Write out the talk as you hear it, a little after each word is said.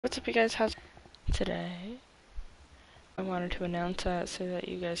what's up you guys, how's today? I wanted to announce that so that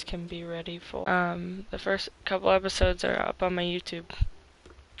you guys can be ready for the first couple episodes are up on my YouTube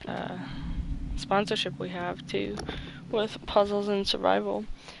sponsorship we have too with Puzzles and Survival.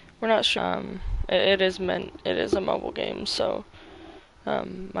 We're not sure it is a mobile game, so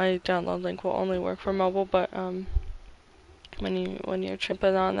my download link will only work for mobile, but when you're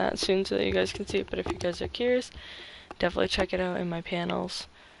tripping on that soon so that you guys can see it. But if you guys are curious, definitely check it out in my panels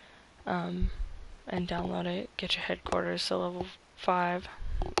and download it. Get your headquarters to level 5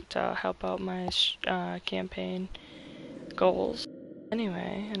 to help out my campaign goals.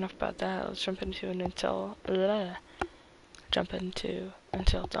 Anyway, enough about that. Let's jump into Until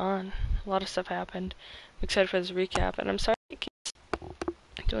Dawn. A lot of stuff happened. I'm excited for this recap, and I'm sorry it keeps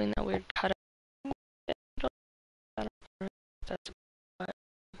doing that weird cut.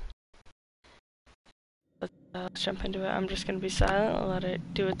 Let's jump into it. I'm just gonna be silent and let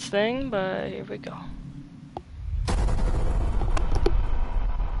it do its thing, but here we go.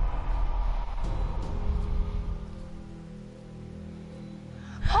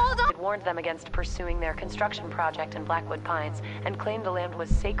 Hold on! He warned them against pursuing their construction project in Blackwood Pines and claimed the land was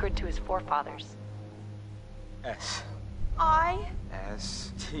sacred to his forefathers. S.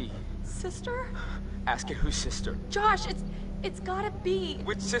 I-S-T. Sister? Ask it whose sister. Josh, it's gotta be.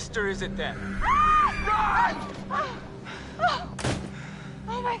 Which sister is it then? Run!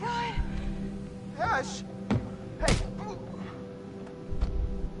 Oh my god. Hush! Hey!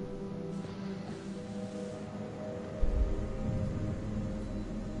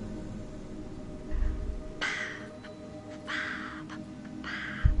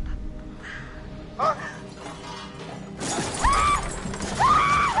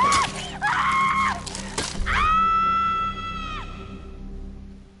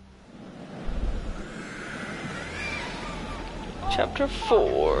 Chapter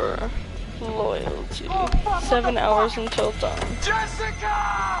 4, Loyalty. 7 hours until dawn.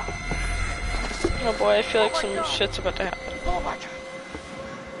 Jessica! Oh boy, I feel like some shit's about to happen. Oh my god.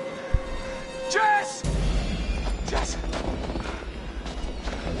 Jess! Jess!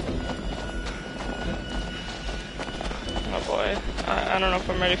 Oh boy, I don't know if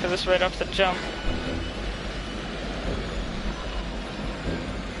I'm ready for this right off the jump.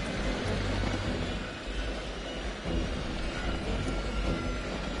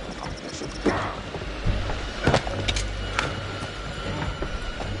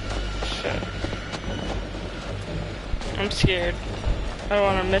 Shit. I'm scared. I don't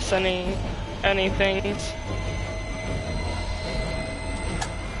want to miss anything.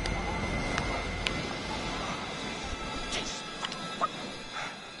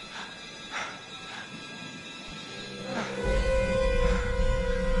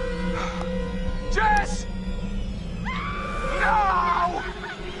 Jess! No!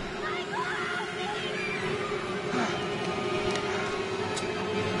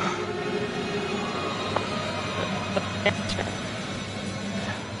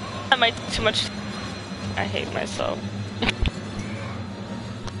 That might be too much. I hate myself.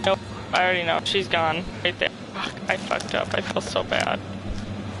 Nope, I already know. She's gone. Right there. Fuck, I fucked up. I feel so bad.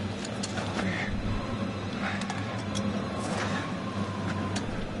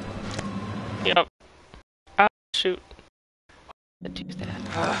 Yep. Ah, shoot. Do that.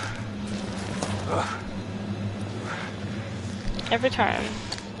 Every time.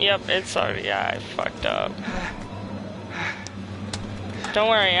 Yep, it's already. Yeah, I fucked up. Don't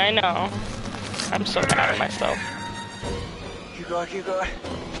worry, I know. I'm so mad at myself. Keep going, keep going.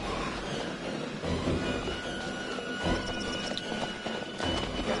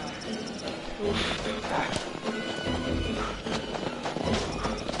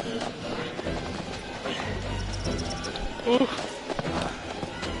 Oof.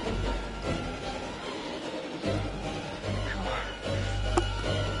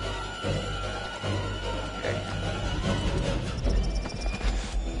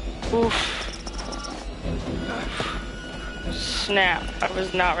 Oof. Snap. I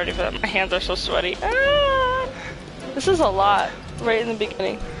was not ready for that. My hands are so sweaty. Ah! This is a lot right in the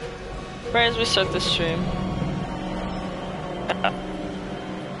beginning. Right as we start the stream.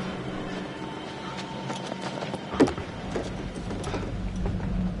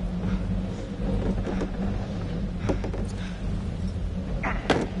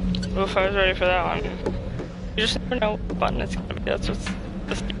 Oof, I was ready for that one. You just never know what button it's gonna be. That's what's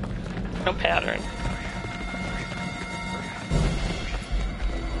no pattern.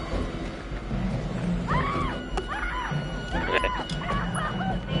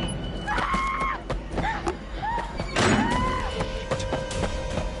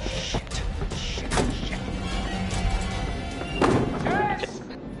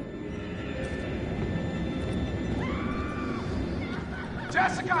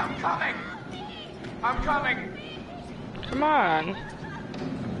 Jessica, I'm coming! I'm coming! Come on.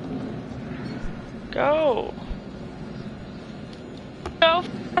 Go. Go.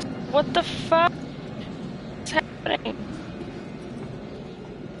 What the fuck is happening?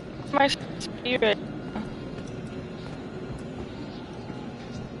 My spirit.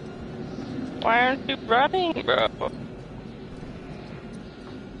 Why aren't you running, bro?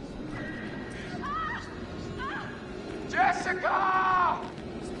 Jessica!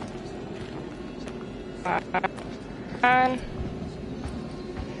 Man.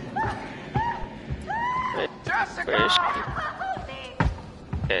 Jessica! Where is she?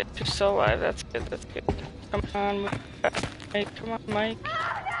 Good, you're still alive. That's good. That's good. Come on, Mike. Come on, Mike.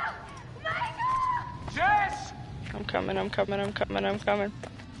 Jess! I'm coming. I'm coming. I'm coming. I'm coming.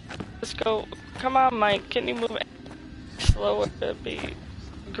 Let's go. Come on, Mike. Can you move slower? That'd be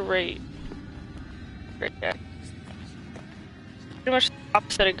great. Great. Yeah. Pretty much the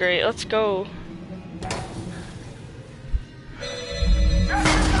opposite of great. Let's go.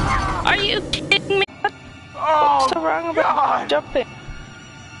 Are you kidding me? Oh, What's so wrong about God. jumping?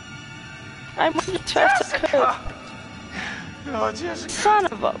 I moved as fast as I could. No, Jessica. Son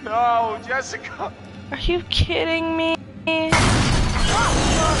of a... No, Jessica. Are you kidding me? I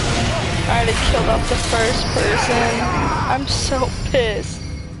already killed off the first person. I'm so pissed.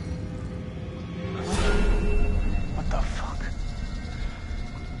 What the fuck?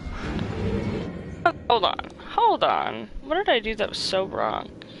 Hold on. Hold on. What did I do that was so wrong?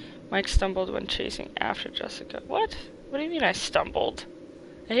 Mike stumbled when chasing after Jessica. What? What do you mean I stumbled?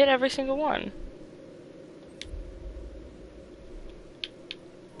 I hit every single one.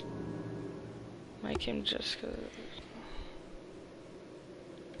 Mike and Jessica.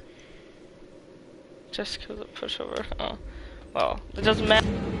 Jessica's a pushover. Oh. Well, it doesn't matter.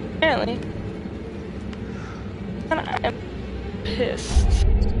 Apparently. And I am pissed.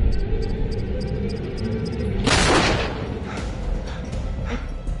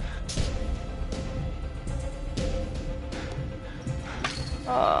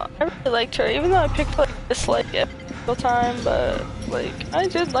 I really liked her, even though I picked like dislike every single time, but like I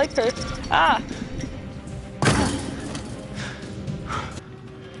did like her. Ah!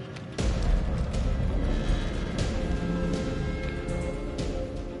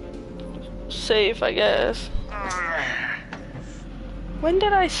 Safe, I guess. When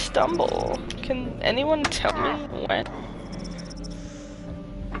did I stumble? Can anyone tell me when?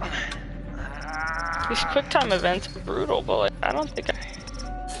 These QuickTime events are brutal, but like, I don't think I...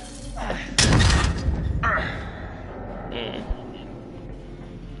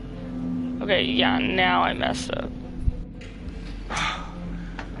 Okay, yeah, now I messed up.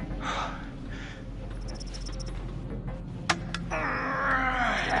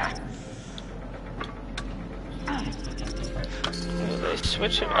 Ooh, they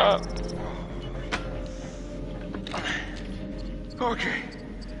switch it up. Okay.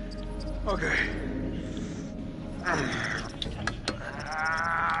 Okay.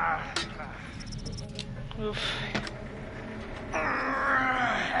 Oof.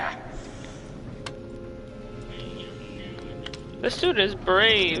 This dude is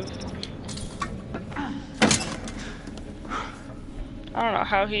brave. I don't know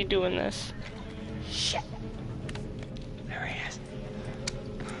how he doing this. Shit. There he is.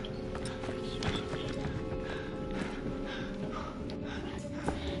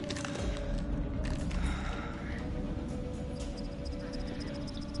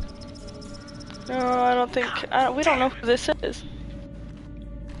 No, I don't think. We don't know who this is.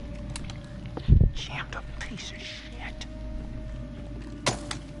 Jammed up piece of shit.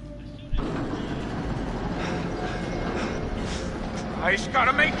 I just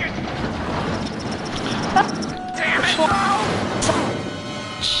gotta make it. Damn it! No!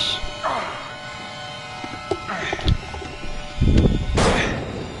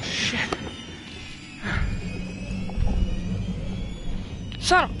 Shit.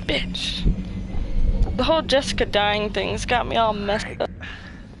 Son of a bitch. The whole Jessica dying thing's got me all messed up.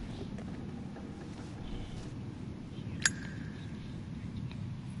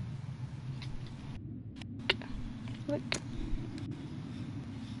 Look.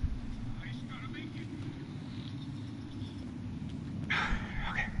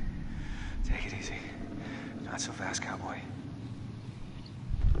 Okay. Take it easy. Not so fast, cowboy.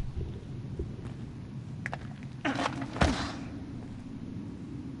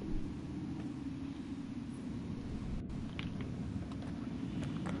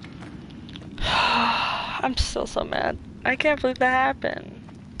 I'm still so mad. I can't believe that happened.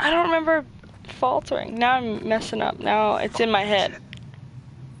 I don't remember faltering. Now I'm messing up. Now it's in my head.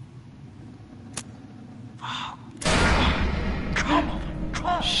 Come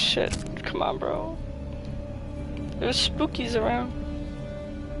Shit, come on, bro. There's spookies around.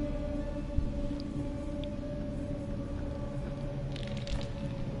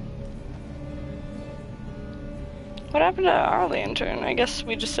 What happened to our lantern? I guess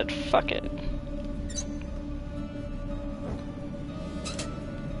we just said fuck it.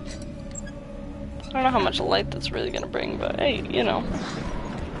 I don't know how much light that's really gonna bring, but hey, you know.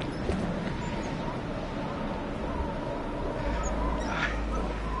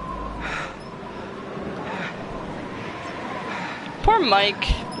 Poor Mike.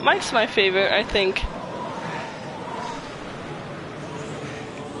 Mike's my favorite, I think.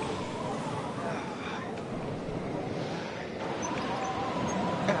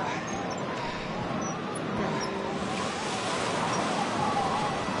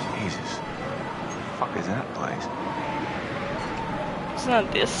 Jesus. Fuck is that place? It's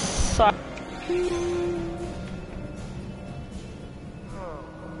not this side.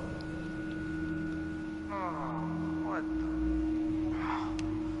 What the?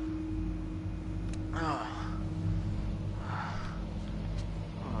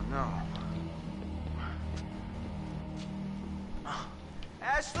 Oh no.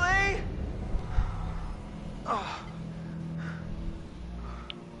 Ashley! Oh.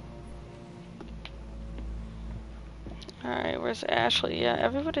 Alright, where's Ashley? Yeah,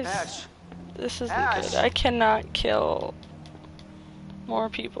 everybody's... Ash. This isn't Ash. good. I cannot kill more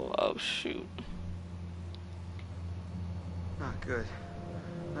people. Oh, shoot. Not good.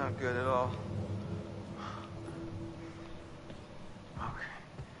 Not good at all. Okay.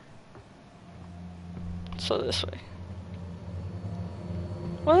 So this way.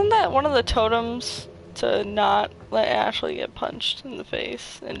 Wasn't that one of the totems to not let Ashley get punched in the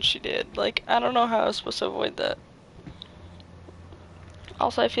face? And she did. Like, I don't know how I was supposed to avoid that.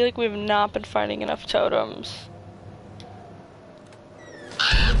 Also, I feel like we've not been finding enough totems.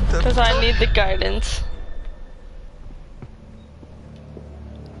 Because I need the guidance.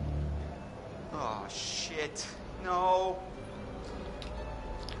 Oh shit. No.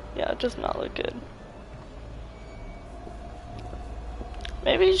 Yeah, it does not look good.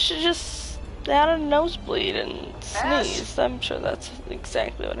 Maybe you should just had a nosebleed and sneezed. I'm sure that's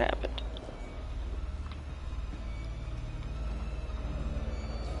exactly what happened.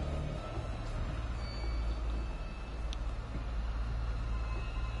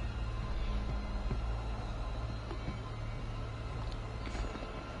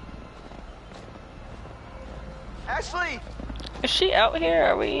 Ashley! Is she out here?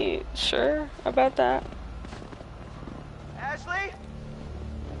 Are we sure about that? Ashley?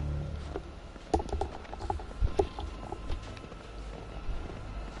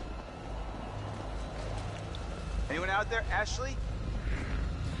 Anyone out there? Ashley?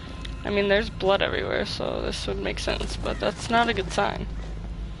 I mean, there's blood everywhere, so this would make sense, but that's not a good sign.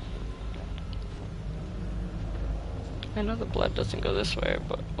 I know the blood doesn't go this way,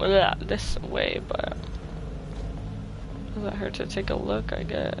 but well, this way, but doesn't hurt to take a look, I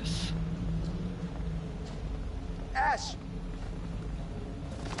guess. Ash!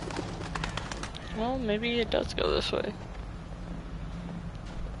 Well, maybe it does go this way.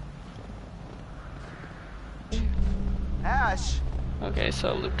 Ash! Okay,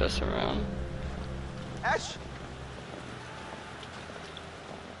 so it looped us around. Ash!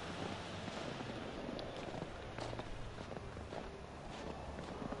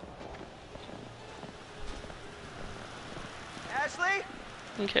 Ashley?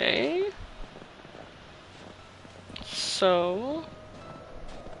 Okay. So...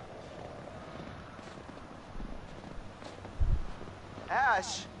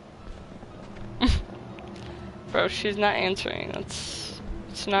 Ash! Bro, she's not answering. It's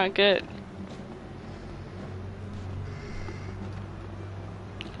not good.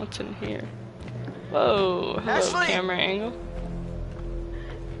 What's in here? Whoa, hello, Ashley! camera angle.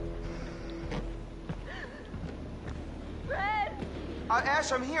 Red!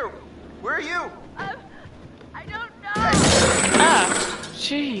 Ash, I'm here. Where are you? I don't know! Ah!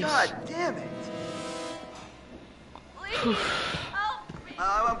 Jeez. God damn it. Please! Help me!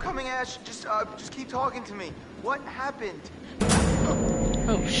 I'm coming, Ash. Just keep talking to me. What happened?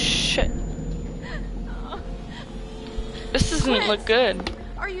 Oh, shit. This doesn't look good.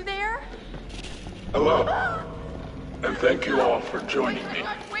 Are you there? Hello, and thank you all for joining me.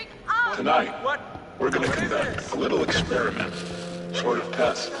 Wake up! Tonight, What? we're going to conduct a little experiment, sort of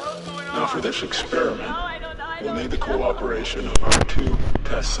test. Now for this experiment, we'll need the cooperation of our two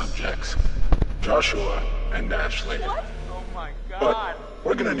test subjects, Joshua and Ashley. What? Oh my God. But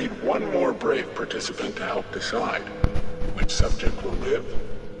we're going to need one more brave participant to help decide which subject will live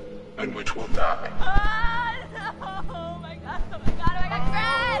and which will die. Ah, no! Oh my god, oh my god, oh my god,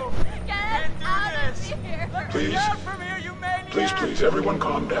 Red! Please, please, everyone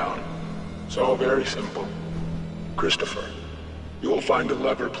calm down. It's all very simple. Christopher, you will find a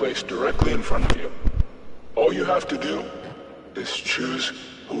lever placed directly in front of you. All you have to do is choose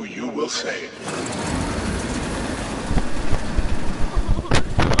who you will save.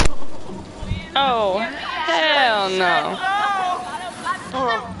 Oh, hell no.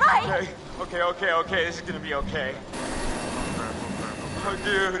 Okay, this is gonna be okay. Oh,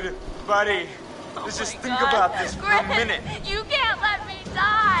 dude, buddy, let's just think about this for a minute. You can't let me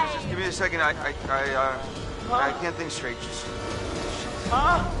die. Just give me a second. I can't think straight. Just.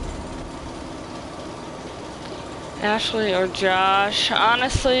 Ashley or Josh?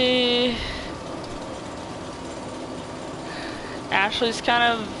 Honestly, Ashley's kind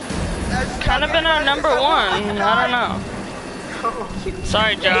of been our number one. I don't know.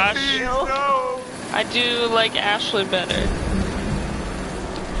 Sorry, Josh. I do like Ashley better.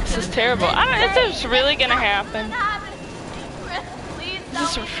 This is terrible. I don't. Is this really gonna happen?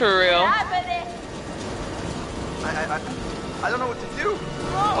 Is this for real? I don't know what to do.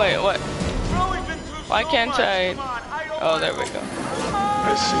 Wait, what? Why can't I? Oh, there we go.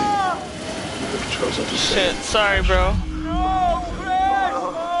 I see. You have chosen to save. Shit, sorry, bro. No.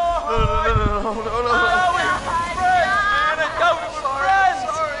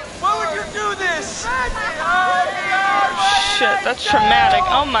 Why would you do this? Shit, that's traumatic.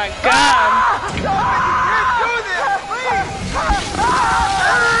 Oh my god.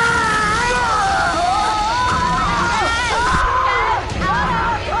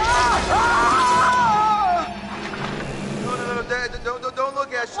 Don't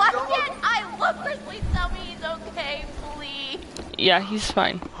look at Why can't I look? Chris, please tell me he's okay, please. Yeah, he's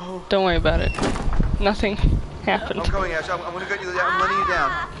fine. Don't worry about it. Nothing happened. I'm coming, Ash. I'm gonna get you. I'm letting you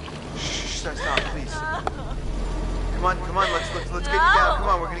down. Shh, stop, please. Come on. Let's get you down. Come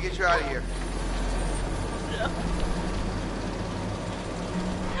on, we're gonna get you out of here.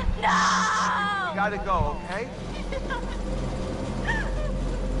 No! You gotta go, okay?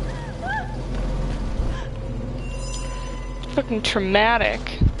 Fucking traumatic.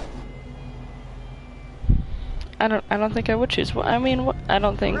 I don't think I would choose. Well, I mean, I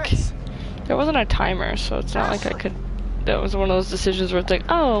don't think there wasn't a timer, so it's not like I could. That was one of those decisions where it's like,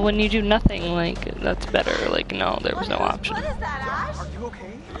 oh, when you do nothing, like that's better. Like, no, there was no option. What is that, Ash? Are you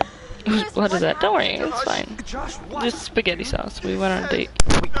okay? Whose blood is that? Don't worry, it's fine. Josh, what? Just spaghetti sauce. We went on a date.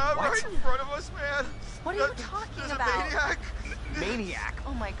 Right in front of us, man. What are you talking There's about? a maniac. Maniac?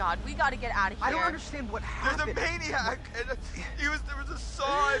 Oh my god, we gotta get out of here. I don't understand what There's happened. a maniac, and there was a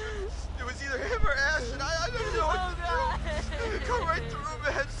saw, and it was either him or Ash, and I don't know what to do. It come right through,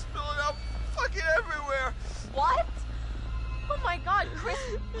 man, spilling out fucking everywhere. What? Oh my god, Chris,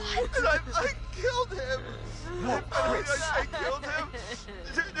 what? And I killed him. No, Chris. I killed him.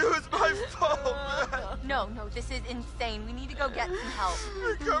 It was my fault, man. No, this is insane. We need to go get some help.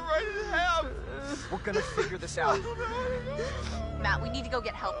 Come right in half. We're gonna figure this out. Matt, we need to go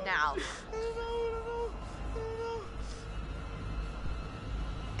get help now.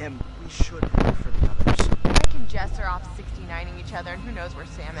 Em, we should look for the others. Frank and Jess are off 69ing each other, and who knows where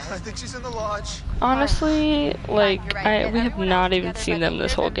Sam I is. think she's in the lodge. Honestly, like, You're right. we have Everyone not else even together, seen but them this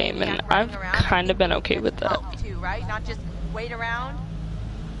there's whole a game, and maniac I've running around. kind of been okay with that. Help too, right? Not just wait around.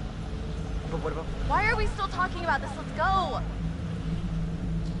 But what about... Why are we still talking about this? Let's go.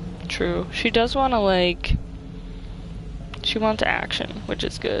 True. She does want to, like, she wants action, which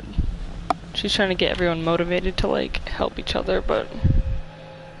is good. She's trying to get everyone motivated to, like, help each other, but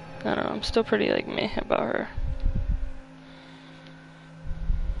I don't know, I'm still pretty, like, meh about her.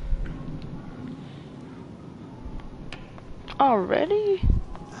 Already?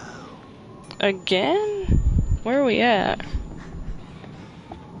 Again? Where are we at?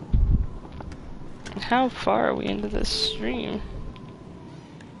 How far are we into this stream?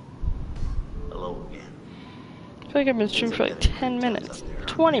 Hello again. I feel like I've been streaming for like 10 minutes.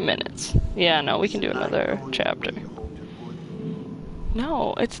 20 minutes. Yeah, no, we can do another chapter.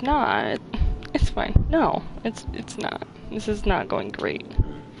 No, it's not. It's fine. No, it's not. This is not going great.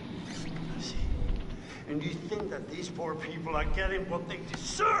 I see. And you think that these poor people are getting what they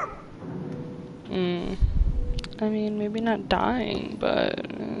deserve? I mean, maybe not dying, but I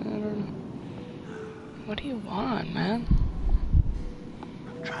don't know. What do you want, man?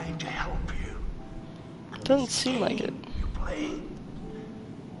 I'm trying to help you. Doesn't seem like it. You play.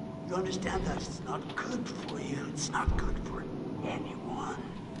 You understand that it's not good for you. It's not good for anyone.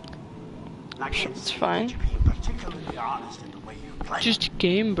 And I can't It's see fine. that you're being particularly honest in the way you play. Just a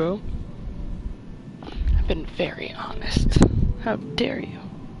game, bro. I've been very honest. How dare you?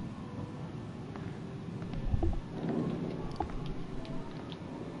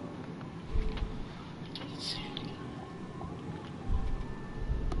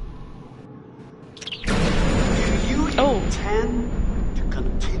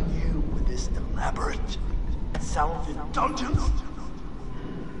 self-indulgence?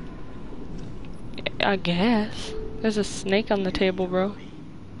 I guess. There's a snake on the table, bro.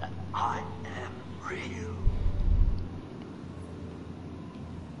 That I am real.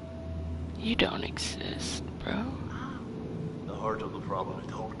 You don't exist, bro. The heart of the problem,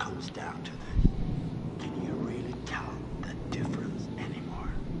 it all comes down to this. Can you really tell the difference anymore?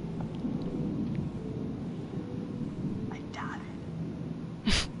 I doubt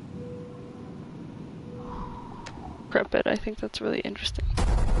it. Prep it. I think that's really interesting.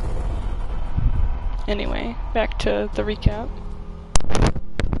 Anyway, back to the recap.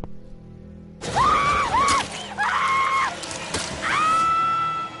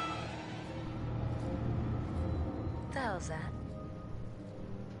 What the hell's that?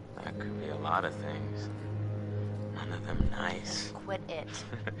 That could be a lot of things. None of them nice. Quit it.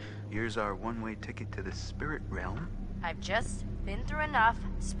 Here's our one-way ticket to the spirit realm. I've just been through enough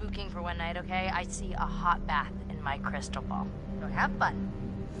spooking for one night, okay? I see a hot bath in my crystal ball. So have fun.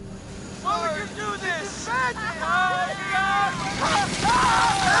 Why would you do this?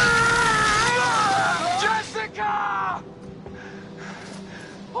 Jessica!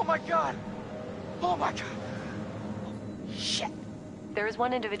 Oh my god! Oh my god! Shit. There is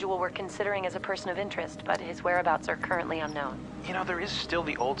one individual we're considering as a person of interest, but his whereabouts are currently unknown. You know, there is still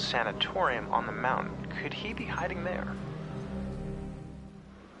the old sanatorium on the mountain. Could he be hiding there?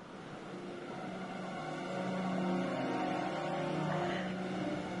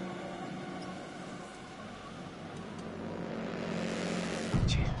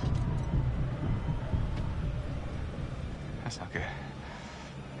 Jeez. That's not good.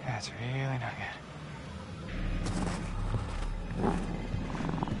 That's really not good.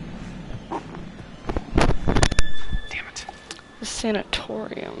 Damn it. The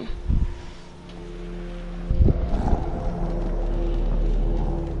sanatorium.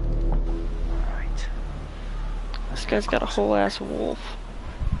 Right. This guy's got a whole ass wolf.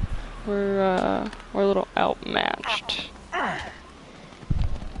 We're a little outmatched.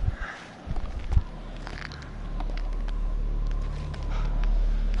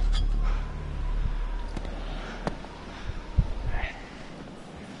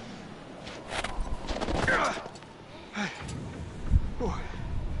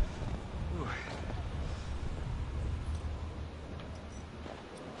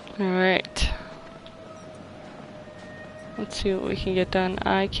 Alright. Let's see what we can get done.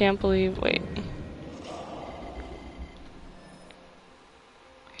 I can't believe. Wait.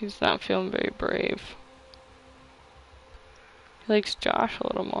 He's not feeling very brave. He likes Josh a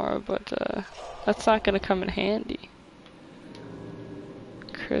little more, but that's not gonna come in handy.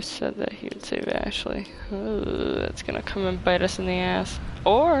 Chris said that he would save Ashley. Ooh, that's gonna come and bite us in the ass.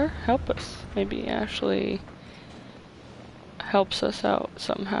 Or help us. Maybe Ashley helps us out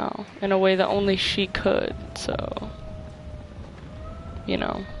somehow in a way that only she could, so you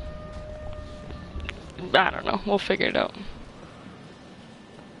know, I don't know, we'll figure it out.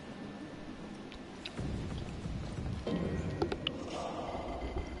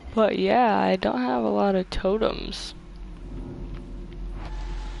 But yeah, I don't have a lot of totems.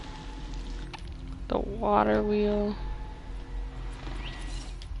 The water wheel,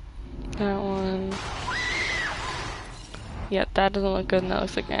 that one. Yeah, that doesn't look good, and that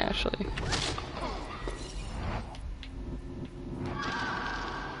looks like Ashley.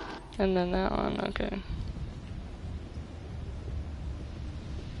 And then that one, okay.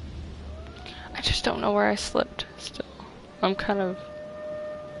 I just don't know where I slipped still. I'm kind of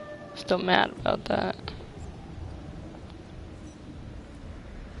still mad about that.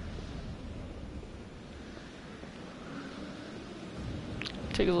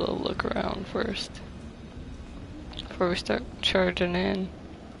 Take a little look around first before we start charging in.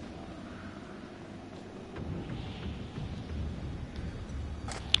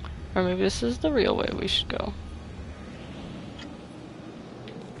 Or maybe this is the real way we should go.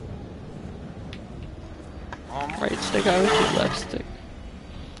 Right stick, I always do left stick.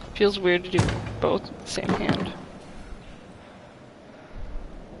 Feels weird to do both with the same hand.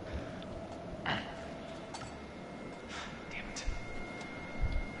 Damn it.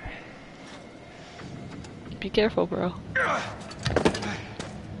 Be careful, bro.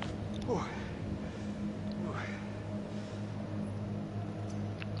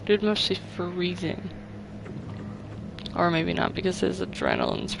 Dude must be freezing. Or maybe not, because his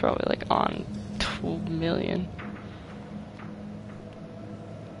adrenaline's probably like on 12 million.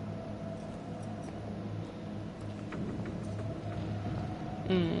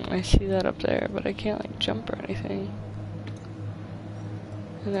 I see that up there, but I can't like jump or anything.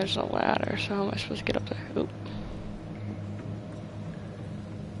 And there's no ladder, so how am I supposed to get up there? Oop.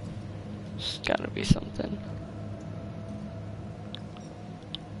 There's gotta be something.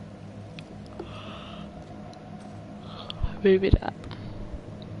 Maybe that.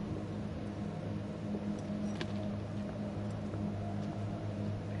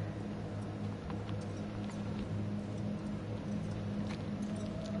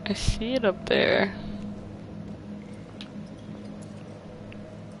 I see it up there.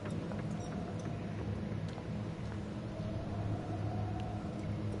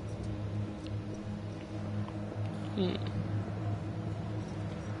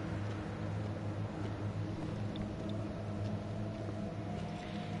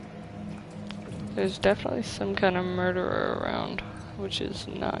 There's definitely some kind of murderer around, which is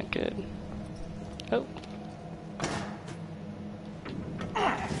not good. Oh.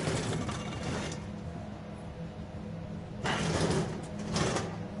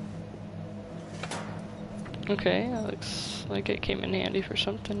 Okay, that looks like it came in handy for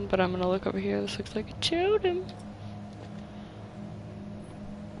something, but I'm gonna look over here. This looks like a totem.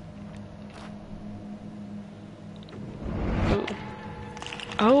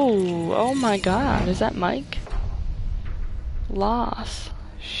 Oh my god, is that Mike? Loss.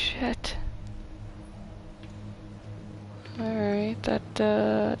 Shit. Alright,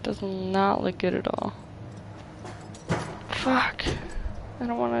 that does not look good at all. Fuck. I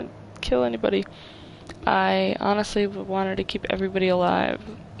don't want to kill anybody. I honestly wanted to keep everybody alive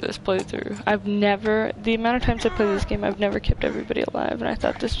this playthrough. The amount of times I play this game, I've never kept everybody alive, and I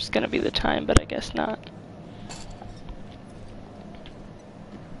thought this was gonna be the time, but I guess not.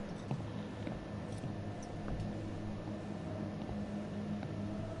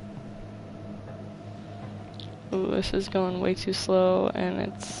 Ooh, this is going way too slow, and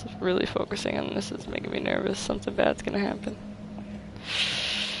it's really focusing on this. Is making me nervous. Something bad's gonna happen.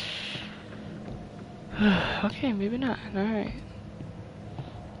 Okay, maybe not. Alright.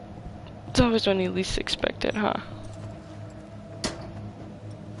 It's always when you least expect it, huh?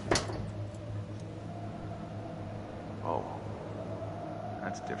 Oh,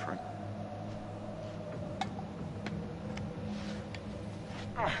 that's different.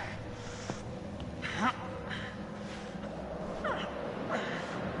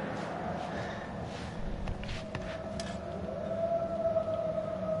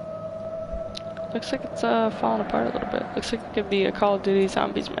 Looks like it's falling apart a little bit. Looks like it could be a Call of Duty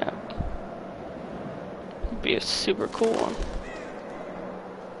Zombies map. It'd be a super cool one.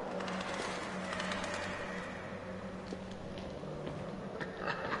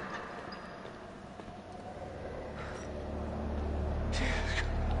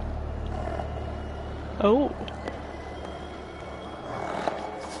 Oh.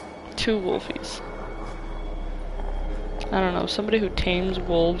 2 wolfies. I don't know, somebody who tames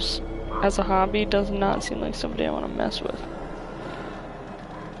wolves as a hobby does not seem like somebody I want to mess with.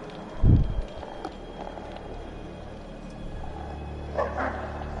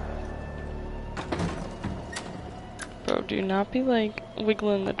 Bro, do not be like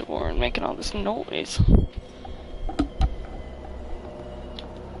wiggling the door and making all this noise.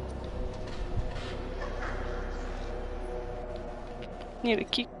 Need a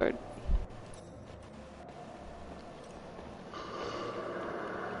key card.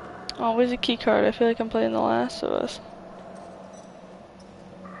 Oh, where's the key card? I feel like I'm playing The Last of Us.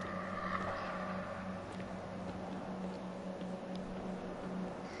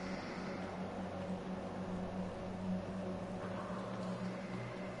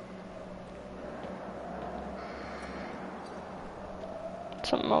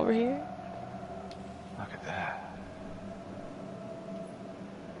 Something over here? Look at that.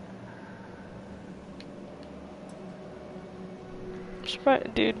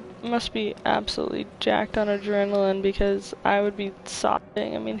 Dude must be absolutely jacked on adrenaline because I would be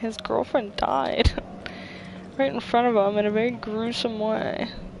sobbing. I mean, his girlfriend died right in front of him in a very gruesome way.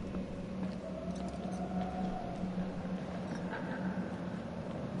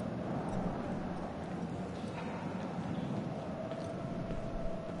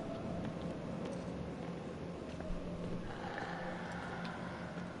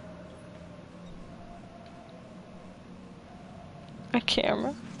 A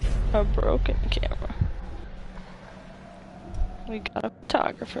camera. A broken camera. We got a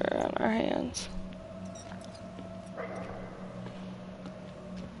photographer on our hands.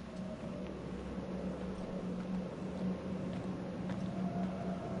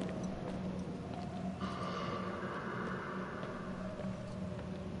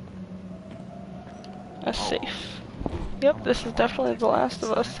 A safe. Yep, this is definitely The Last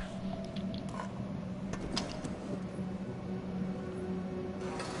of Us.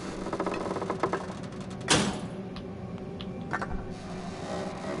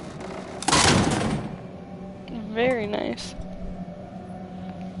 Very nice.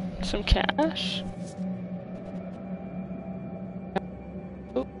 Some cash.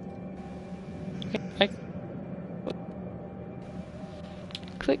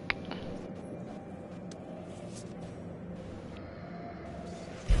 Click.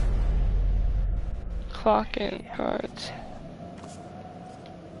 Clock in cards.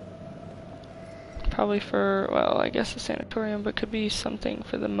 Probably for, well, I guess the sanatorium, but could be something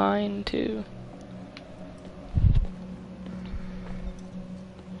for the mine too.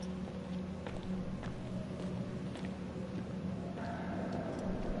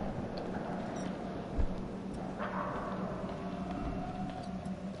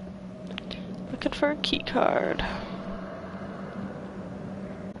 Looking for a key card.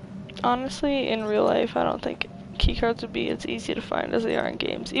 Honestly, in real life, I don't think keycards would be as easy to find as they are in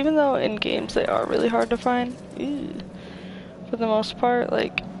games. Even though in games they are really hard to find. Ew. For the most part,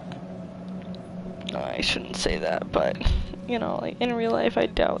 like, no, I shouldn't say that, but, you know, like, in real life, I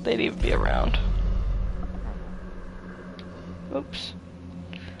doubt they'd even be around. Oops.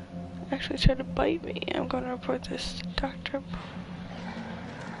 Actually tried to bite me. I'm going to report this to Doctor.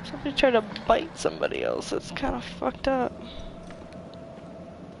 Somebody tried to bite somebody else. That's kind of fucked up.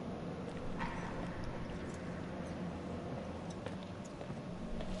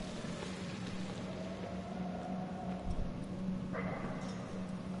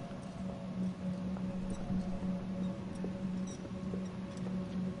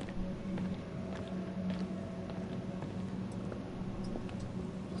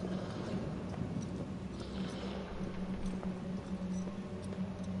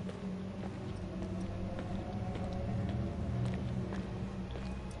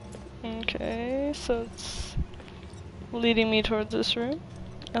 Okay, so it's leading me towards this room.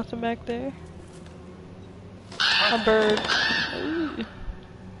 Nothing back there. A bird. Ooh.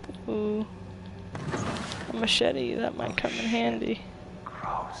 Ooh. A machete, that might come in handy.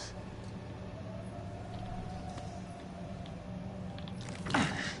 Gross.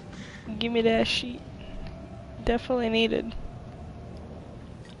 Give me that sheet. Definitely needed.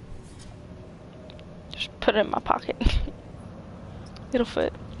 Just put it in my pocket. It'll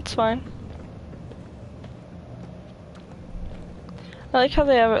fit. It's fine. I like how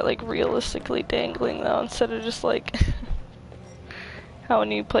they have it like realistically dangling though, instead of just like how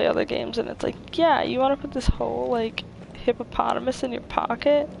when you play other games and it's like, yeah, you want to put this whole like hippopotamus in your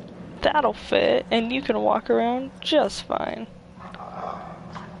pocket? That'll fit, and you can walk around just fine.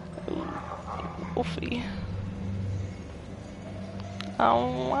 Ooh, wolfy. I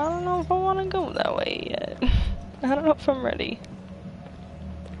don't know if I want to go that way yet. I don't know if I'm ready.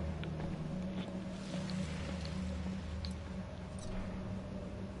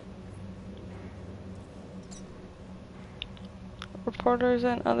 Reporters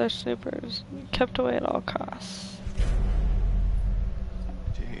and other snoopers kept away at all costs.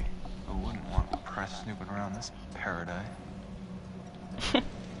 Gee, who wouldn't want the press snooping around this paradise?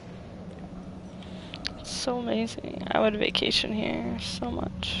 It's so amazing. I would vacation here so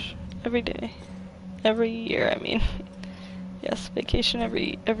much. Every day. Every year, I mean. Yes, vacation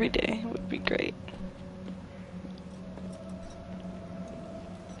every day would be great.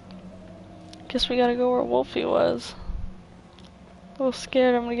 Guess we gotta go where Wolfie was. A little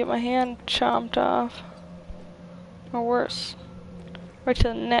scared I'm gonna get my hand chomped off. Or worse. Right to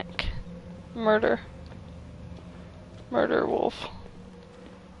the neck. Murder. Murder wolf.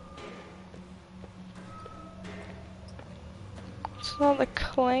 It's all the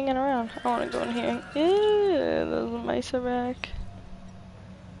clanging around. I wanna go in here. Ew, those mice are back.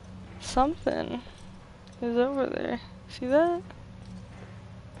 Something is over there. See that?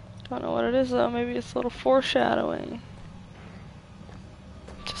 Don't know what it is though. Maybe it's a little foreshadowing.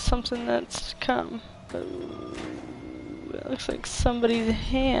 Just something that's to come. Ooh, it looks like somebody's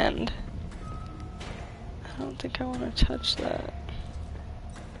hand. I don't think I want to touch that.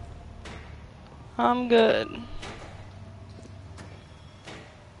 I'm good.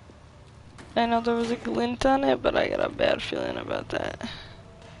 I know there was a glint on it, but I got a bad feeling about that.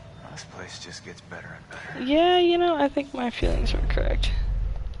 This place just gets better and better. Yeah, you know, I think my feelings were correct.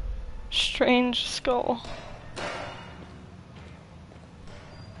 Strange skull.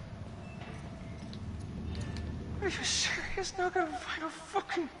 Are you serious? Not gonna find a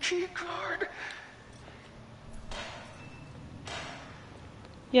fucking key card?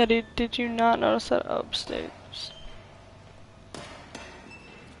 Yeah, dude, did you not notice that upstairs?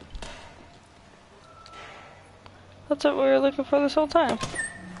 That's what we were looking for this whole time.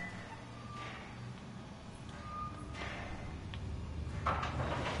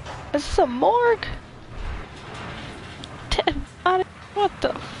 Is this a morgue? Dead body? What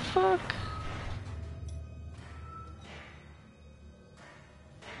the fuck?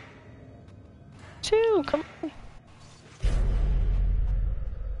 Two, come on.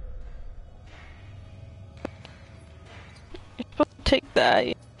 You're supposed to take that.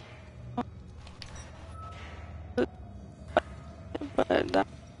 that. But that,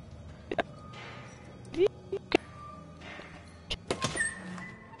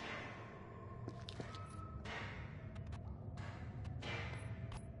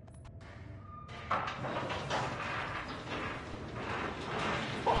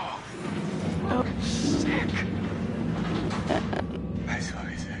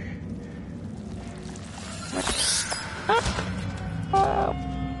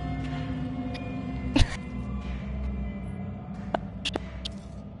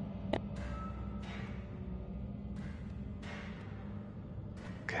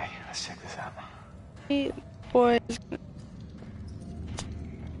 Okay, let's check this out. boys.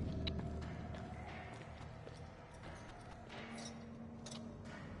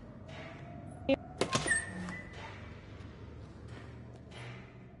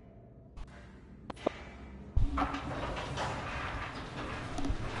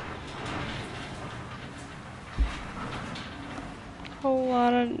 Whole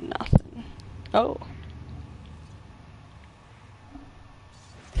lot of nothing. Oh.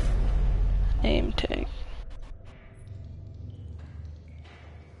 Name tag.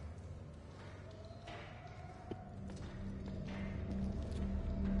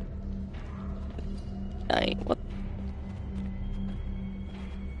 What?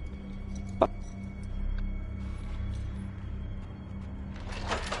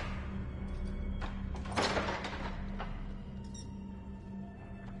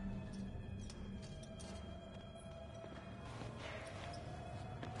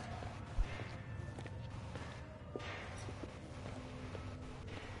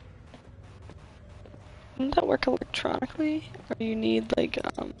 Doesn't that work electronically? Or you need like you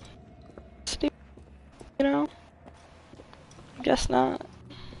know? I guess not.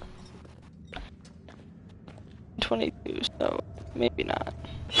 22, so maybe not.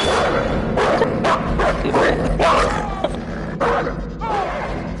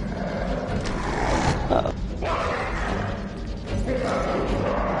 Uh-oh.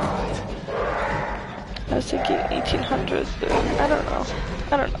 I was thinking 1800s, but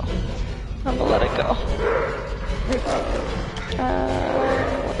I don't know. I'm gonna let it go.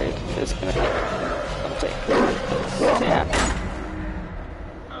 Worried it's gonna be something. Yeah.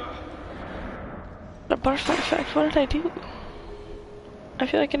 A butterfly effect, what did I do? I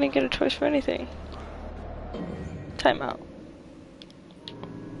feel like I didn't get a choice for anything. Timeout.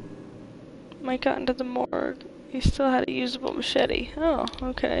 Mike got into the morgue. He still had a usable machete. Oh,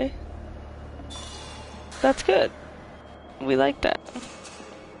 okay. That's good. We like that.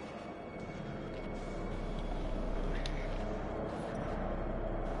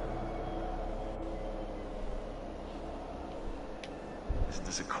 Isn't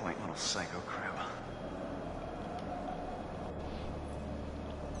this a quaint little psycho crib?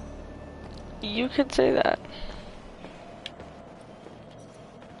 You could say that.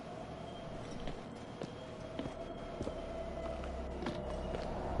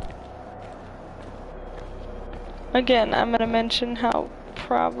 Again, I'm gonna mention how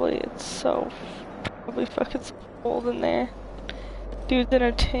probably fucking so cold in there. Dude's in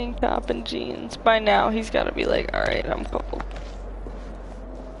a tank top and jeans. By now, he's gotta be like, alright, I'm cold.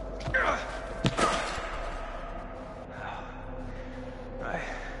 Right,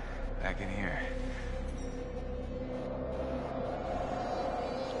 back in here.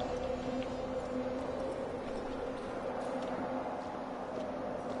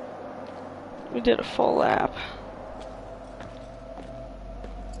 We did a full lap.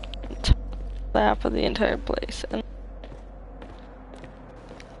 Lap of the entire place, and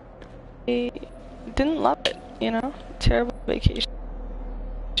we didn't love it, you know? Terrible vacation.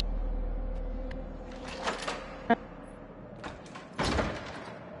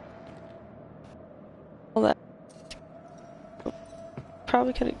 All that.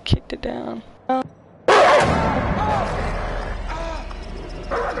 Probably could have kicked it down. Well,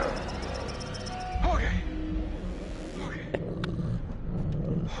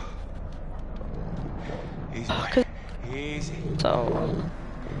 Easy. So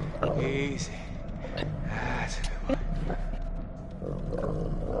Easy. That's a good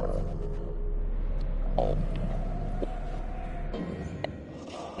one.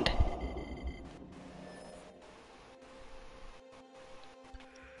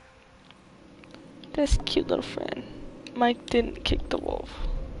 this cute little friend. Mike didn't kick the wolf.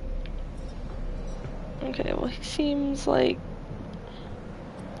 Okay, well he seems like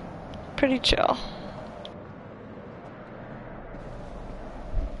pretty chill.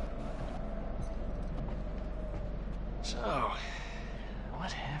 So,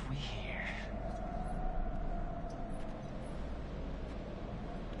 what have we here?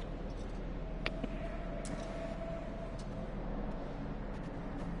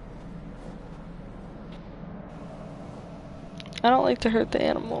 I don't like to hurt the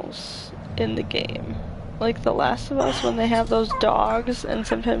animals in the game. Like The Last of Us, when they have those dogs and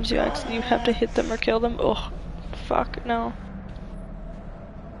sometimes you have to hit them or kill them. Ugh, fuck, no.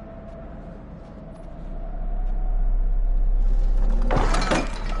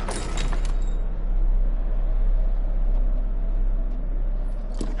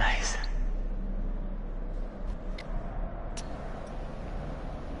 Nice.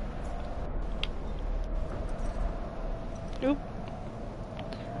 Oop.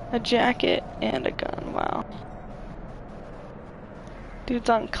 A jacket and a gun, wow. Dude's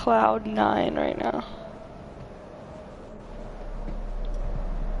on cloud 9 right now.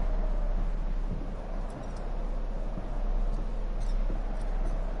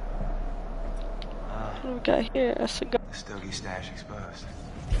 What do we got here? A cigar. Stogie stash exposed.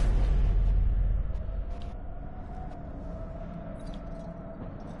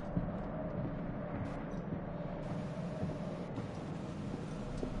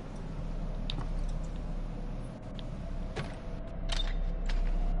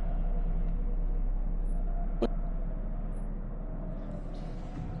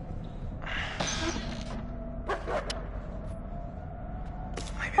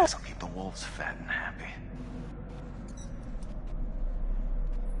 Maybe this'll keep the wolves fat and happy.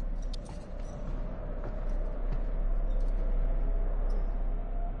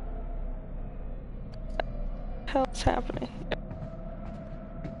 Hell's happening?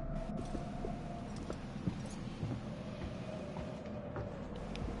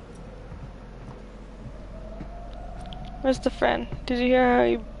 Where's the friend? Did you hear how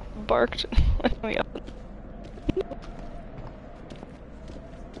he barked when we opened?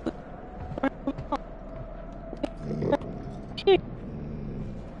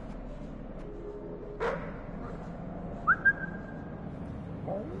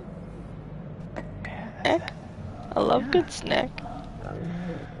 Snack? I love good snack.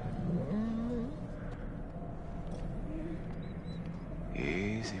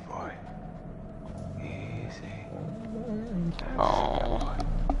 Easy, boy. Easy. Oh.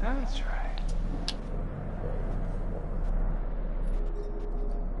 That's right.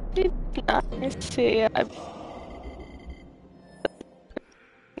 Did not see.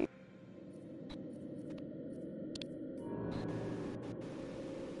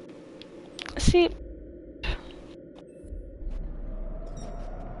 See.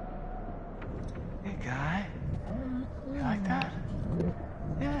 Hey, guy. You like that?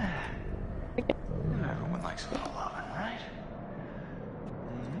 Yeah. Everyone likes a little loving, right?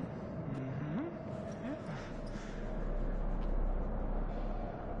 Yeah.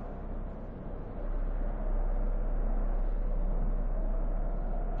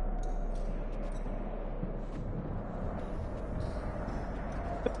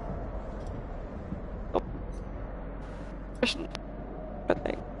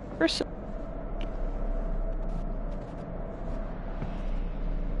 Person.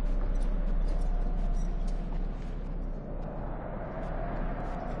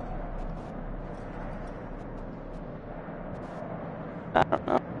 I don't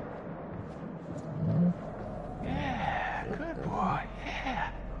know. Yeah, good boy.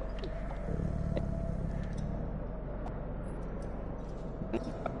 Yeah.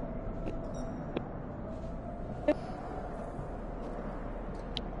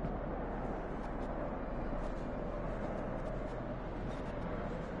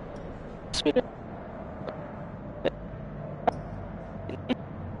 Sweeter.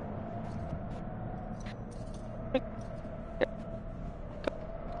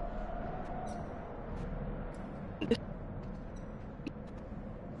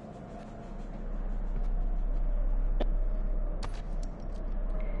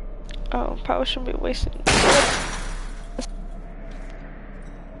 Oh, probably shouldn't be wasting.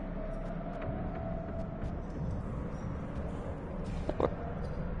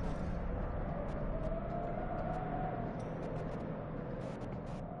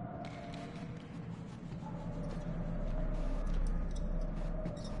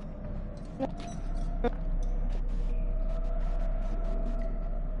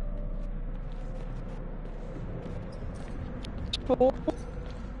 Cool.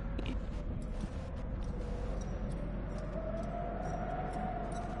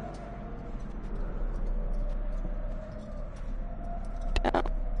 Down.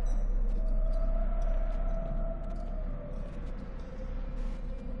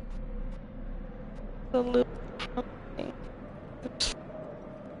 The loop from thing. Oops.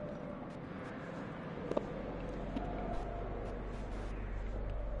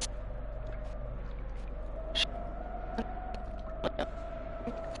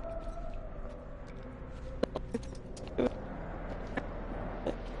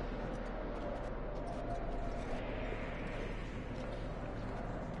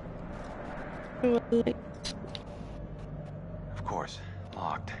 Of course,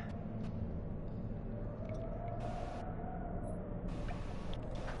 locked.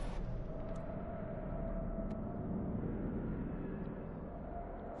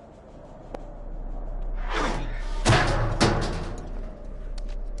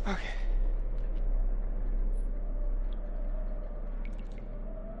 Okay.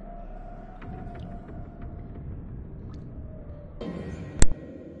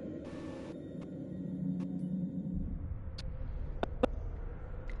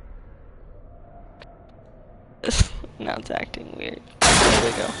 Now it's acting weird. There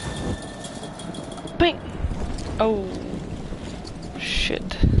we go. Bang! Oh.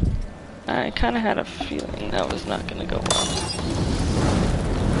 Shit. I kinda had a feeling that was not gonna go well.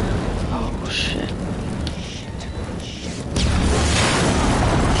 Oh shit.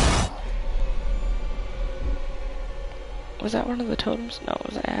 Was that one of the totems? No, it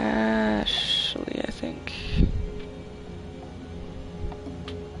was Ashley, I think.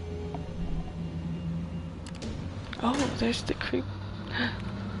 Oh, there's the creep.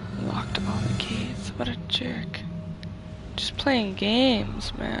 Locked all the gates. What a jerk. Just playing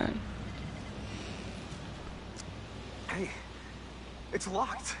games, man. Hey, it's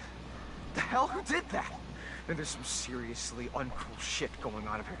locked. The hell? Who did that? And there's some seriously uncool shit going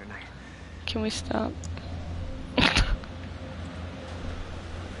on up here tonight. Can we stop?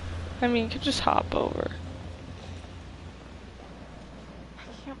 I mean, you could just hop over.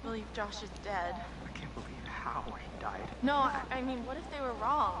 I can't believe Josh is dead. I can't believe how he died. No, I mean, what if they were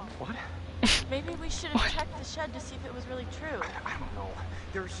wrong? What? Maybe we should have checked the shed to see if it was really true. I don't know.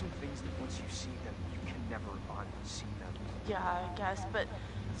 There are some things that once you see them, you can never unsee them. Yeah, I guess, but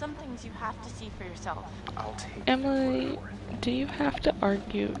some things you have to see for yourself. I'll take Emily, do you have to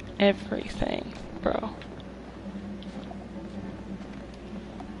argue everything, bro?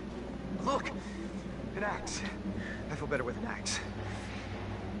 Look! An axe. I feel better with an axe.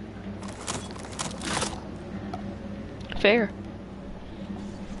 Fair.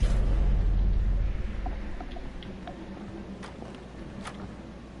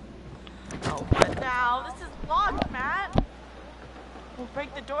 Oh, what now? This is locked, Matt. We'll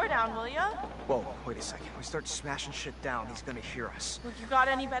break the door down, will ya? Whoa, wait a second. We start smashing shit down, he's gonna hear us. Look, you got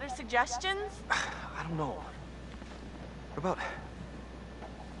any better suggestions? I don't know. What about...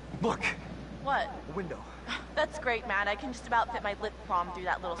 Look! What? A window. That's great, Matt. I can just about fit my lip balm through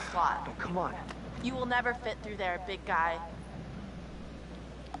that little slot. Oh, come on. You will never fit through there, big guy.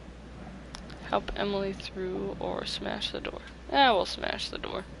 Help Emily through or smash the door. We'll smash the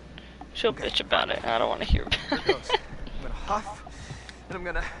door. She'll bitch about it. I don't want to hear about it. Here goes. I'm gonna huff, and I'm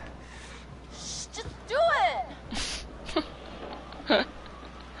gonna... Shh, just do it!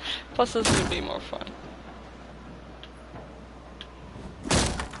 Plus this would be more fun.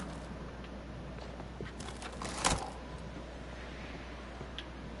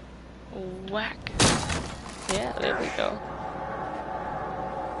 Whack. Yeah, there we go.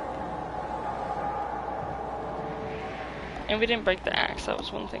 And we didn't break the axe. That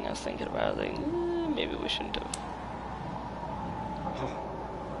was one thing I was thinking about. Like, maybe we shouldn't have.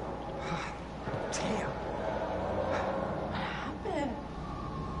 Damn. What happened?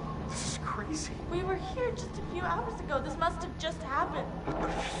 This is crazy. We were here just a few hours ago. This must have just happened. What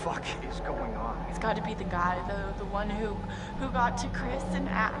the fuck is going on? It's got to be the guy, the one who got to Chris and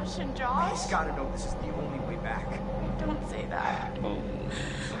Ash and Josh. He's gotta know this is the only way back. Don't say that. Oh.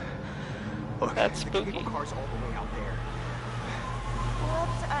 Look, That's the spooky. cable car's all the way out there. Well,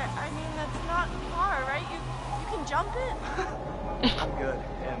 I mean, that's not far, right? You can jump it? I'm good,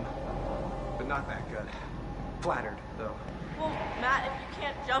 but not that good. Flattered, though. Well, Matt, if you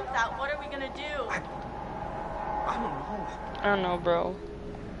can't jump that, what are we gonna do? I don't know. I don't know, bro.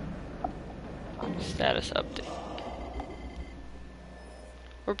 Status update.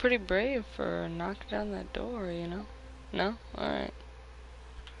 We're pretty brave for knocking down that door, you know? No? Alright.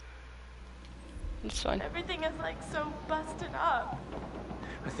 It's fine. Everything is like so busted up.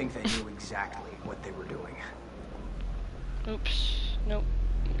 I think they knew exactly what they were doing. Oops. Nope.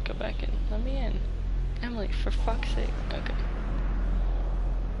 Go back in. Let me in. Emily, for fuck's sake. Okay.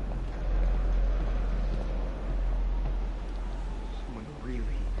 Someone really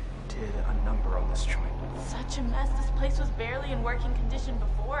did a number on this joint. Such a mess. This place was barely in working condition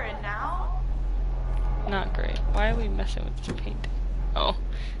before, and now? Not great. Why are we messing with this painting? Oh,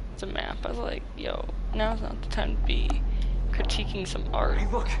 it's a map. I was like, yo, now's not the time to be critiquing some art. Hey,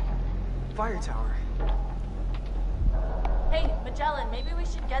 look! Fire tower. Hey, Magellan, maybe we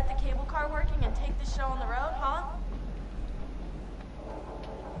should get the cable car working and take this show on the road, huh?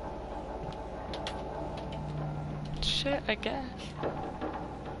 Shit, I guess.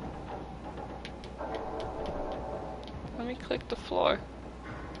 Click the floor.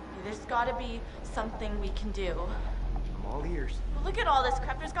 There's gotta be something we can do. I'm all ears. Well, look at all this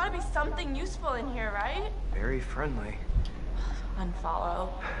crap. There's gotta be something useful in here, right? Very friendly. Unfollow.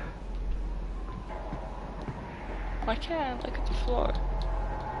 Why can't I look at the floor?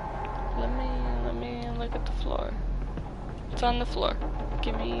 Let me look at the floor. It's on the floor.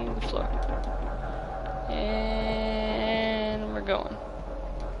 Give me the floor. And we're going.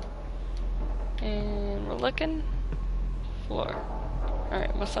 And we're looking. Floor.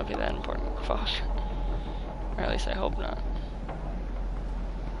 Alright, must not be that important. Fuck. Or at least I hope not.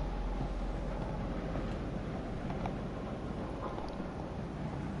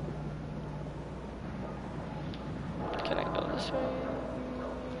 Can I go this way?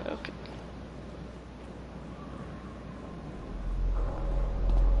 Okay.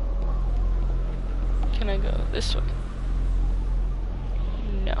 Can I go this way?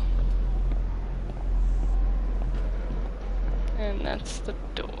 No. And that's the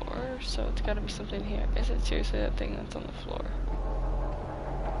door, so it's gotta be something here. Is it seriously that thing that's on the floor?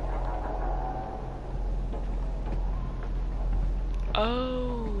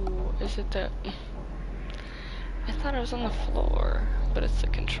 Oh, is it that? I thought it was on the floor, but it's the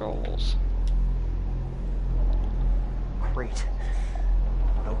controls. Great.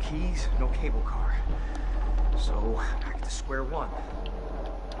 No keys, no cable car. So, back to square one.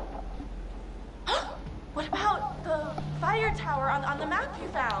 What about the fire tower on the map you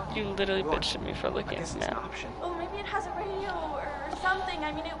found? You literally bitched at me for looking at the map. Option. Oh, maybe it has a radio or something.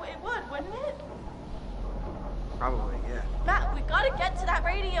 I mean, it would, wouldn't it? Probably, yeah. Matt, we gotta get to that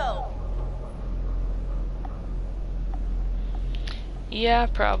radio. Yeah,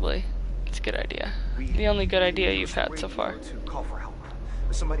 probably. It's a good idea. The only good idea you've had so far. To call for help.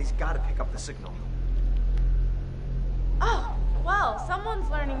 Somebody's got to pick up the signal. Oh, well, someone's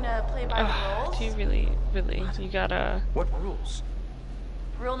learning to play by the rules. Do you really, you gotta... What rules?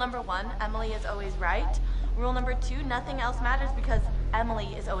 Rule number 1, Emily is always right. Rule number 2, nothing else matters because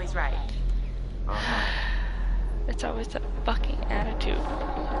Emily is always right. It's always that fucking attitude.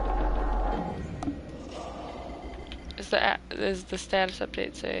 Is the status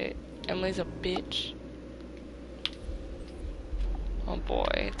update say Emily's a bitch? Oh boy,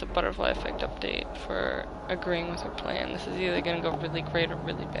 it's a butterfly effect update for agreeing with her plan. This is either gonna go really great or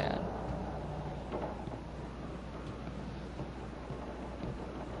really bad.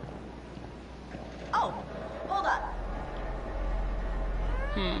 Oh, hold on.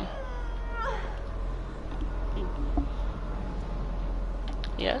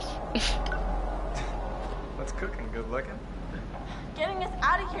 Yes? What's cooking? Good looking? Getting us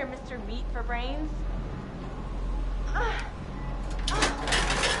out of here, Mr. Meat for Brains.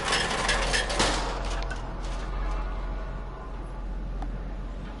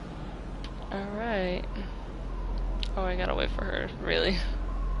 Alright. Oh, I gotta wait for her, really.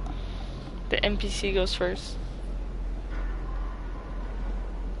 The NPC goes first.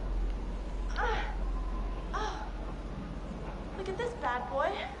 Look at this bad boy.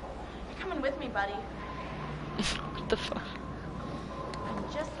 You're coming with me, buddy. What the fuck?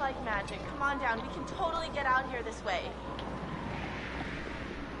 And just like magic, come on down. We can totally get out here this way.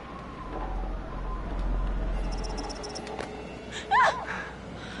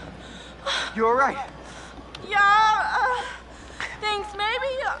 You alright? Yeah, thanks.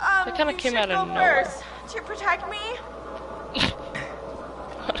 Maybe, That kind of came out of go nowhere. first to protect me.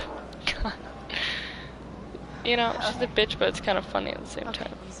 God. You know, she's a bitch, but it's kind of funny at the same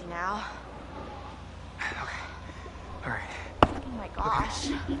time. Easy now. Okay. Alright. Oh my gosh.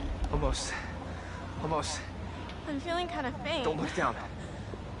 Okay. Almost. I'm feeling kind of faint. Don't look down.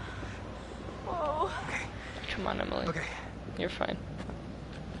 Whoa. Okay. Come on, Emily. Okay. You're fine.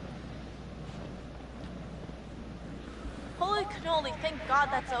 Holy cannoli, thank God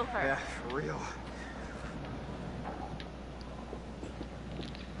that's over. Yeah, for real.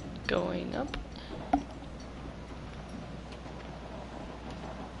 Going up.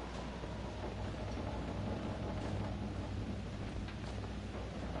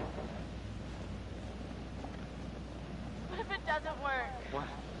 What if it doesn't work? What?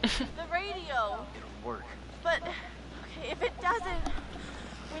 The radio. It'll work. But, okay, if it doesn't,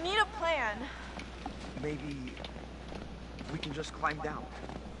 we need a plan. Maybe we can just climb down.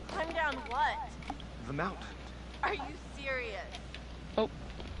 Climb down what? The mountain. Are you serious? Oh.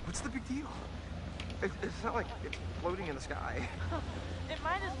 What's the big deal? It's not like it's floating in the sky. It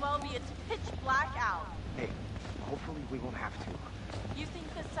might as well be. It's pitch black out. Hey, hopefully we won't have to. You think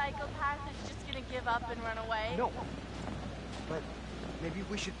the psychopath is just gonna give up and run away? No. But maybe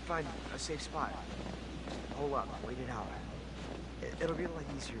we should find a safe spot. Hold up, wait it out. It'll be a lot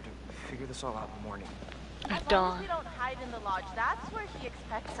easier to figure this all out in the morning. As long as we don't hide in the lodge, that's where he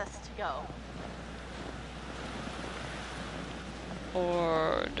expects us to go.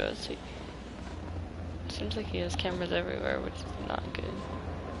 Or does he? Seems like he has cameras everywhere, which is not good.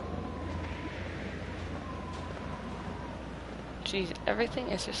 Jeez, everything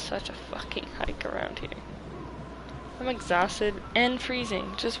is just such a fucking hike around here. I'm exhausted and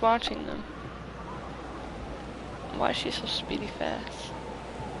freezing just watching them. Why is she so speedy fast?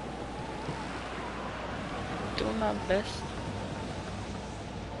 Doing my best.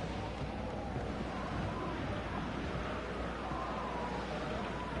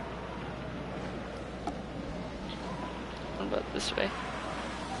 What about this way?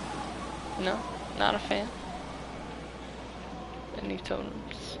 No, not a fan. Any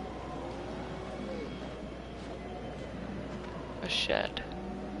totems? A shed.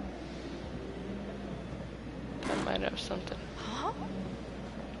 I might have something. Huh?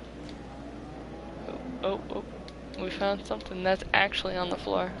 Oh, we found something that's actually on the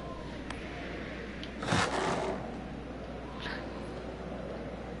floor.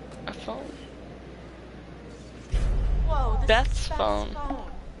 A phone. Whoa, this Beth's is Beth's phone.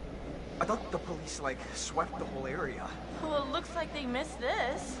 I thought the police, like, swept the whole area. Well, it looks like they missed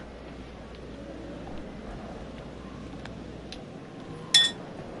this.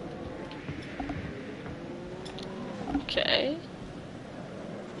 Okay.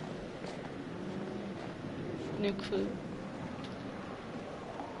 New clue.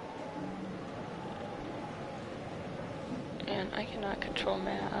 And I cannot control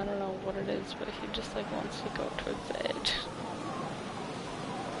Matt. I don't know what it is, but he just like wants to go towards the edge.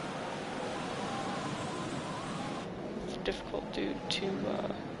 It's a difficult dude to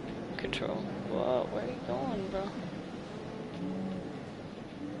control. Whoa, where are you going, bro?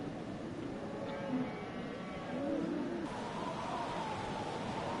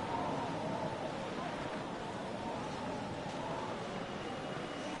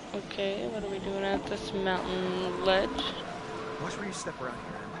 Okay, what are we doing at this mountain ledge? Watch where you step around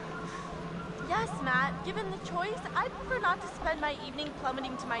here, Em. Yes, Matt. Given the choice, I'd prefer not to spend my evening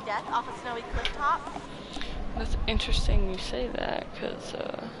plummeting to my death off a snowy cliff top. That's interesting you say that, because,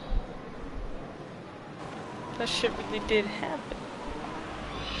 that shit really did happen.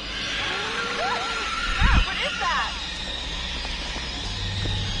 Matt, what is that?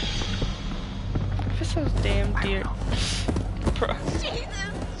 If it's those damn deer. Bro. Jesus!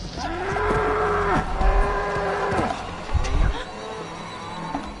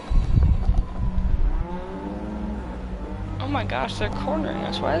 Oh my gosh, they're cornering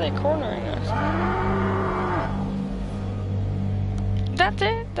us. Why are they cornering us? That's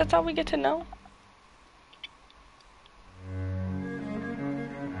it? That's all we get to know?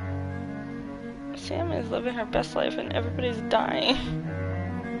 Sam is living her best life and everybody's dying.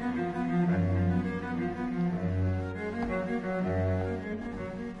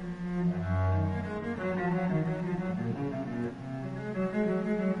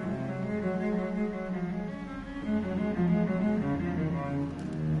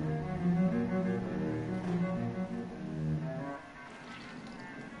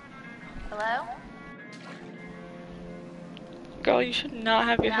 Hello? Girl, you should not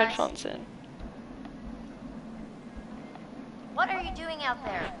have your Guys. headphones in. What are you doing out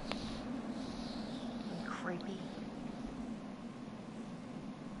there? Creepy.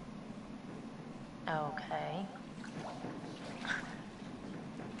 Okay.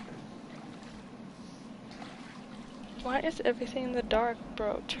 Why is everything in the dark,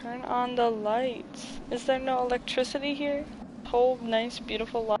 bro? Turn on the lights. Is there no electricity here? Whole nice,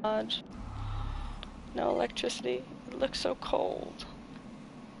 beautiful lodge. No electricity. It looks so cold.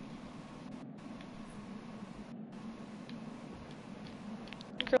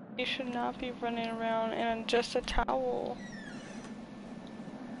 Girl, you should not be running around in just a towel.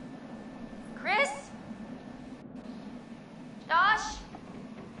 Chris? Josh?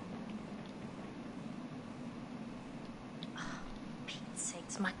 Pete's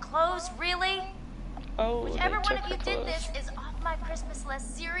sakes, my clothes, really? Oh, Whichever they one took of you her did clothes. this is off my Christmas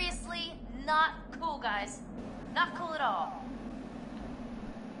list. Seriously, not cool, guys. Not cool at all.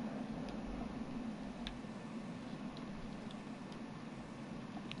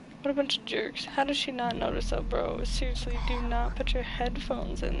 What a bunch of jerks. How does she not notice that, bro? Seriously, do not put your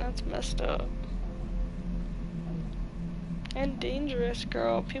headphones in. That's messed up. And dangerous,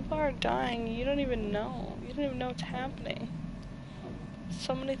 girl. People are dying. You don't even know. You don't even know what's happening.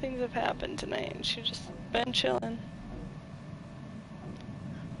 So many things have happened tonight, and she's just been chilling.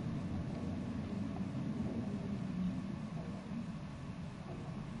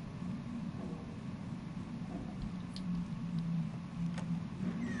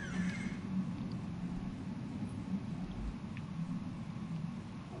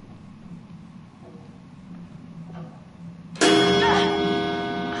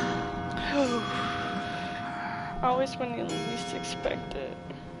 always when you least expect it.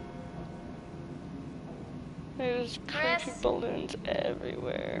 There's creepy balloons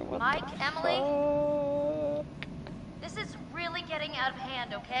everywhere. What Mike, the Emily? fuck? This is really getting out of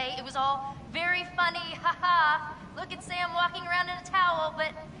hand, okay? It was all very funny, haha. Look at Sam walking around in a towel,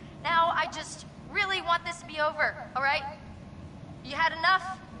 but now I just really want this to be over, alright? You had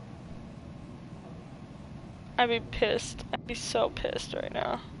enough? I'd be pissed. I'd be so pissed right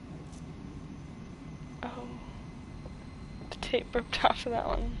now. Oh. The tape ripped off of that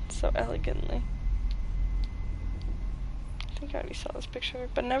one so elegantly. I think I already saw this picture,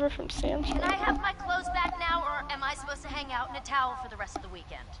 but never from Sam's Can room. I have my clothes back now, or am I supposed to hang out in a towel for the rest of the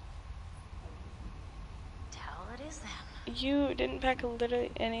weekend? Towel it is then. You didn't pack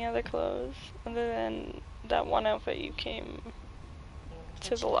literally any other clothes other than that one outfit you came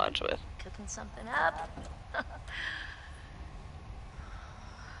to the lodge with. Cooking something up.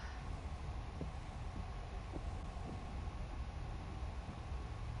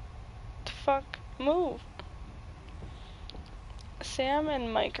 The fuck? Move! Sam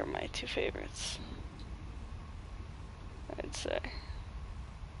and Mike are my two favorites, I'd say.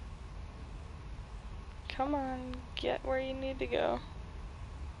 Come on, get where you need to go.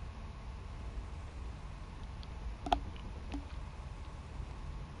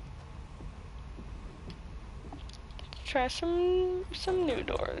 Try some new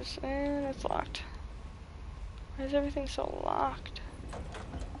doors, and it's locked. Why is everything so locked?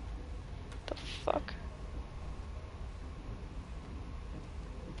 The fuck?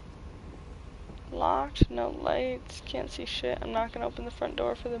 Locked, no lights, can't see shit. I'm not gonna open the front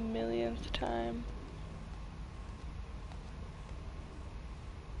door for the millionth time.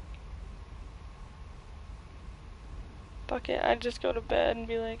 Fuck it, I'd just go to bed and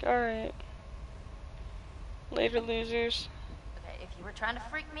be like, alright. Later, losers. Okay, if you were trying to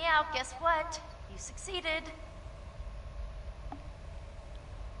freak me out, guess what? You succeeded.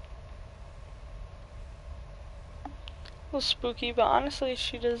 A little spooky, but honestly,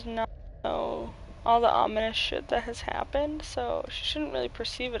 she does not know all the ominous shit that has happened, so she shouldn't really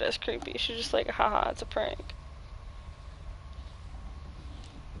perceive it as creepy. She's just like, haha, it's a prank.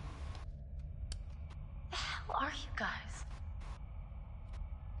 The hell are you guys?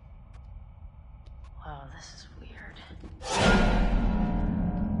 Wow, this is weird.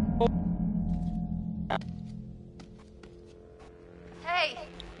 Hey,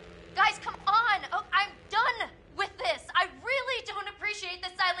 guys, come on! Oh, I'm done with this. I really don't appreciate the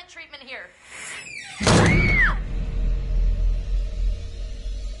silent treatment here.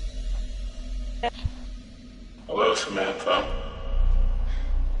 Hello, Samantha.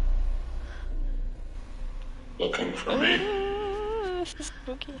 Looking for me? This is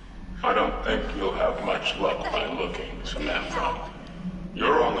spooky. I don't think you'll have much luck by looking, Samantha.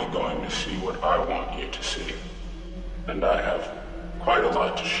 You're only going to see what I want you to see. And I have quite a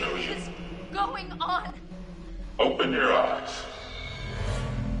lot to show you. What's going on? Open your eyes.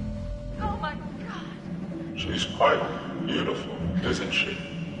 Oh my god. She's quite beautiful, isn't she?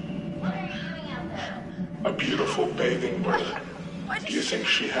 What are you doing out there? A beautiful bathing bird. Do you think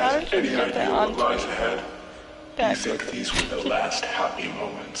she How has did you any get that idea what onto lies ahead? Do you think quickly? these were the last happy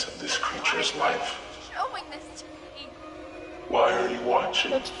moments of this creature's life? Showing this to me. Why are you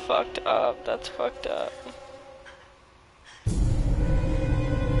watching? That's fucked up. That's fucked up.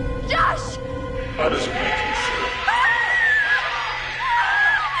 Josh! How does it make you feel?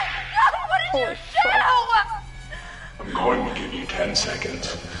 What did Holy you fuck. do? I'm going to give you 10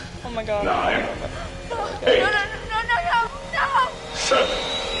 seconds. Oh my god. 9, No, 8, no, no, no, no, no, no! 7.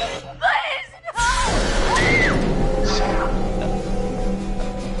 Please, no!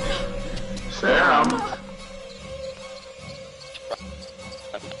 Sam!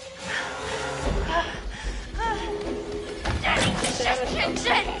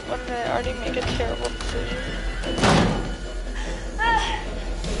 Shit! What did I already make a terrible decision?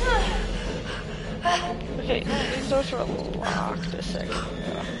 Okay, these doors were locked a second ago.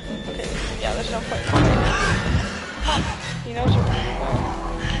 Okay, yeah, there's no point. He knows where we are.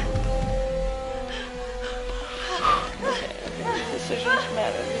 Okay, these decisions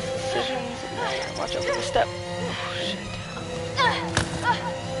matter. These decisions matter. Watch out for the step. Oh, shit.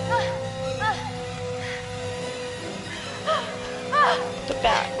 The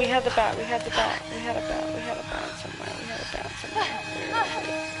bat. We had the bat. We had the bat. We had a bat. We had a bat somewhere. We had a bat somewhere.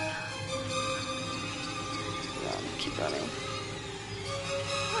 Run. Keep running.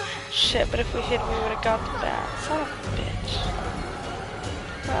 Shit, but if we hid, we would have got the bat. Son of a bitch.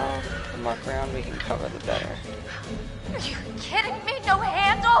 Well, the more ground we can cover, the better. Are you kidding me? No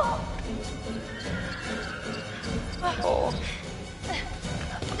handle? Oh.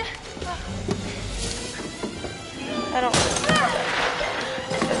 I don't really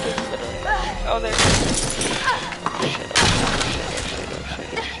think that is literally nothing. Oh, there's shit,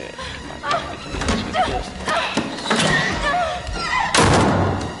 shit. Come on, we can do this, we can do this.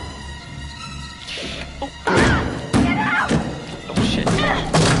 Oh shit.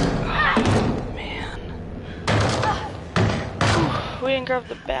 Oh, man. We didn't grab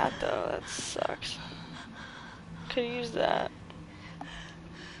the bat though, that sucks. Could've used that.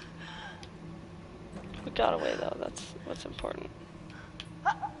 We got away though, that's what's important.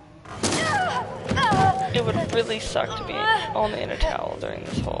 It would really suck to be only in a towel during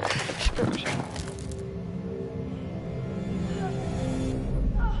this whole excursion.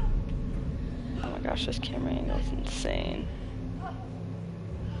 Oh my gosh, this camera angle is insane.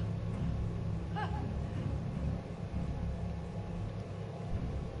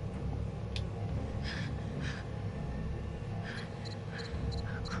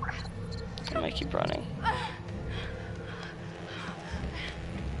 I might keep running.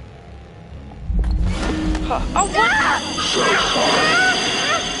 Huh. Oh, what?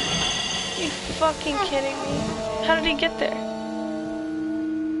 You fucking kidding me? How did he get there?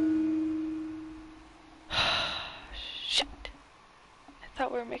 Shit. I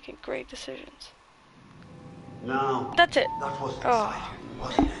thought we were making great decisions. No. That's it. That wasn't Oh. exciting,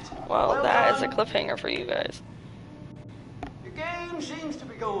 wasn't it? Well, that is a done. cliffhanger for you guys. The game seems to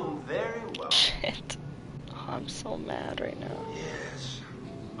be going very well. Shit. Oh, I'm so mad right now. Yes.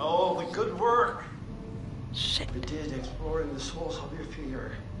 Oh, the good work Shit. you did exploring the source of your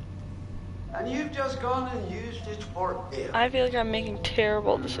fear. And you've just gone and used it for ill. I feel like I'm making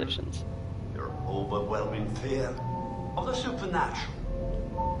terrible decisions. Your overwhelming fear of the supernatural.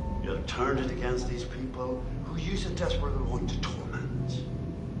 You've turned it against these people who use it as what they want to torment.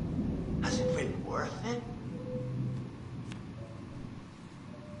 Has it been worth it?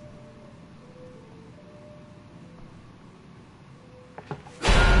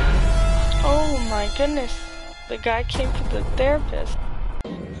 Oh my goodness. The guy came for the therapist.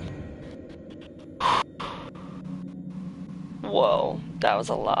 Whoa, that was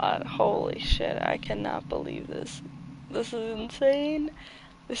a lot. Holy shit, I cannot believe this. This is insane.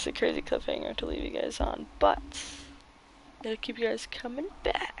 This is a crazy cliffhanger to leave you guys on, but it'll keep you guys coming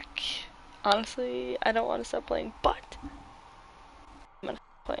back. Honestly, I don't want to stop playing, but I'm gonna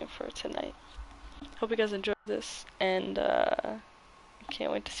stop playing for tonight. Hope you guys enjoyed this, and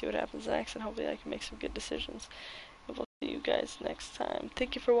can't wait to see what happens next, and hopefully I can make some good decisions. And we'll see you guys next time.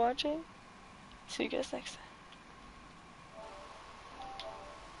 Thank you for watching. See you guys next time.